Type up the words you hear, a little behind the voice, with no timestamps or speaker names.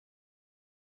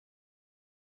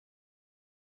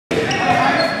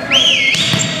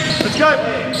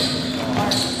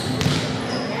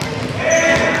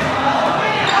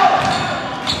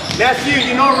Matthew,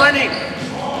 you're not running.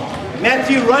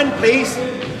 Matthew, run, please.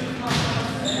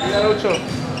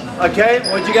 Okay,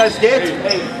 what'd you guys get?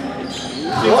 8.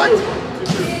 What?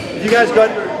 You guys got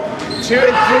 2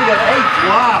 and 3 got 8.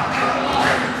 Wow.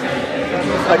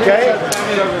 Okay.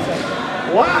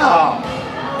 Wow.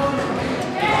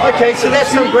 Okay, so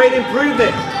that's some great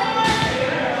improvement.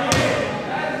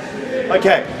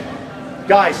 Okay,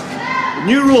 guys,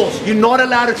 new rules. You're not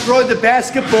allowed to throw the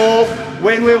basketball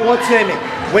when we're watching it.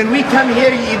 When we come here,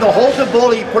 you either hold the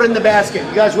ball or you put it in the basket.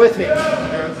 You guys with me?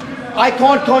 I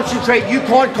can't concentrate, you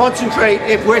can't concentrate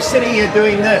if we're sitting here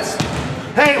doing this.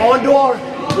 Hey, Andor,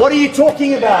 what are you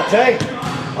talking about, hey?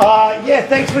 Yeah,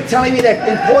 thanks for telling me that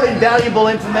important, valuable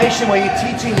information while you're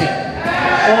teaching me.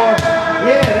 Or,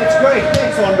 yeah, that's great.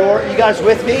 Thanks, Andor. You guys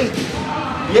with me?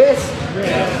 Yes?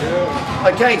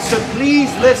 Okay, so please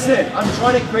listen. I'm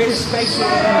trying to create a space where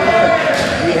we can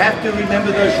learn. We have to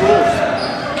remember those rules.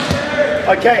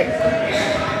 Okay,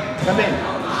 come in.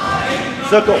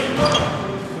 Circle.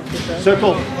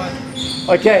 Circle.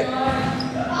 Okay.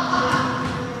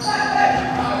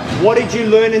 What did you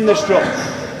learn in this drill?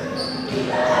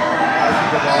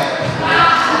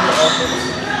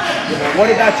 What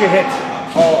about your hit?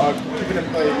 Keeping in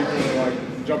play, using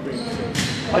like jumping.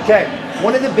 Okay,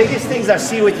 one of the biggest things I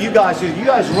see with you guys is you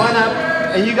guys run up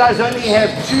and you guys only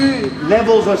have 2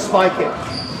 levels of spiking.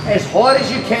 As hard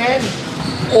as you can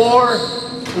or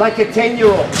like a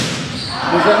 10-year-old.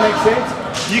 Does that make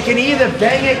sense? You can either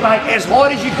bang it like as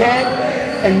hard as you can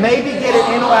and maybe get it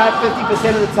in or out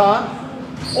 50% of the time,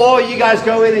 or you guys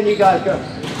go in and you guys go.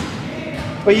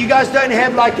 But you guys don't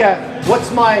have like a,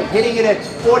 what's my hitting it at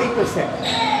 40%?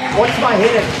 What's my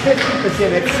hit at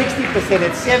 50%, at 60%,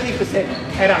 at 70%,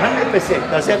 at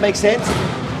 100%? Does that make sense?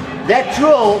 That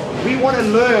drill, we want to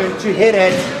learn to hit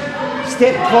at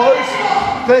step close,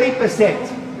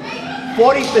 30%,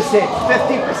 40%,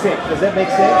 50%. Does that make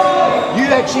sense? You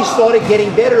actually started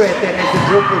getting better at that as the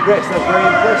drill progressed. I was very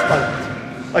impressed by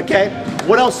that. Okay,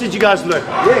 what else did you guys learn?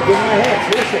 Yeah, give me your hands.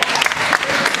 Listen.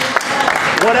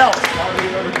 What else?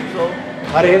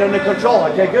 How to hit under control.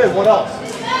 Okay, good. What else?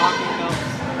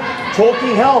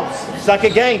 Talking helps. It's like a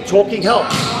game. Talking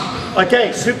helps.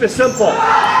 Okay, super simple.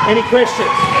 Any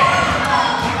questions?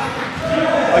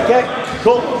 Okay,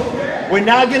 cool. We're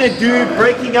now going to do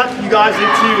breaking up you guys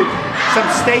into some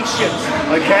stations.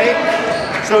 Okay?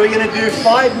 So we're going to do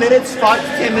 5 minutes, 5 to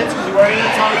 10 minutes because we're running out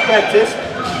of time to practice.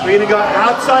 We're going to go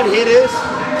outside hitters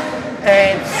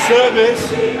and servers.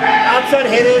 Outside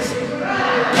hitters,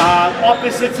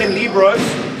 opposites and liberos.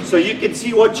 So you can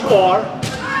see what you are.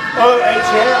 OH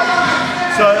here.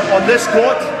 So on this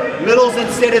court, middles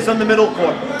and setters on the middle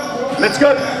court. Let's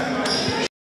go.